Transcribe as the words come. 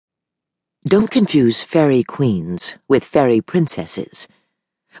Don't confuse fairy queens with fairy princesses.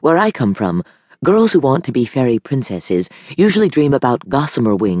 Where I come from, girls who want to be fairy princesses usually dream about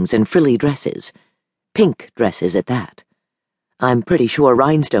gossamer wings and frilly dresses. Pink dresses at that. I'm pretty sure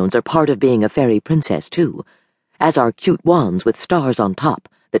rhinestones are part of being a fairy princess, too, as are cute wands with stars on top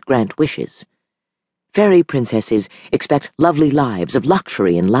that grant wishes. Fairy princesses expect lovely lives of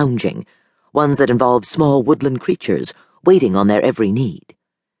luxury and lounging, ones that involve small woodland creatures waiting on their every need.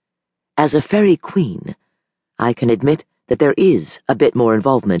 As a fairy queen, I can admit that there is a bit more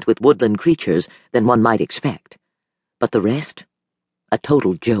involvement with woodland creatures than one might expect. But the rest? A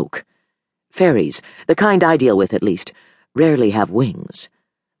total joke. Fairies, the kind I deal with at least, rarely have wings.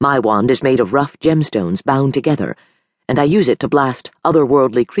 My wand is made of rough gemstones bound together, and I use it to blast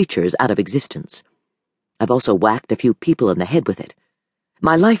otherworldly creatures out of existence. I've also whacked a few people in the head with it.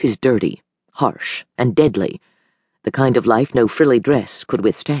 My life is dirty, harsh, and deadly, the kind of life no frilly dress could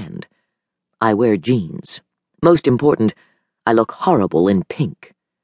withstand. I wear jeans. Most important, I look horrible in pink.